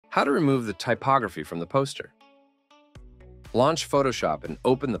How to remove the typography from the poster. Launch Photoshop and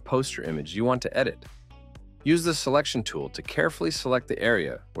open the poster image you want to edit. Use the selection tool to carefully select the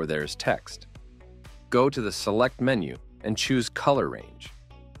area where there is text. Go to the Select menu and choose Color Range.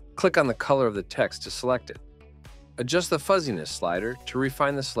 Click on the color of the text to select it. Adjust the fuzziness slider to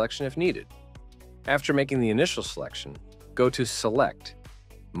refine the selection if needed. After making the initial selection, go to Select,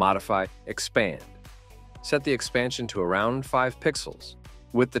 Modify, Expand. Set the expansion to around 5 pixels.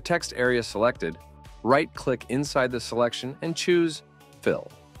 With the text area selected, right-click inside the selection and choose Fill.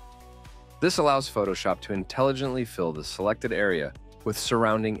 This allows Photoshop to intelligently fill the selected area with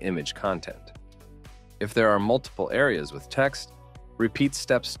surrounding image content. If there are multiple areas with text, repeat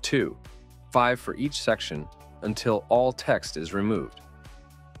steps 2, 5 for each section until all text is removed.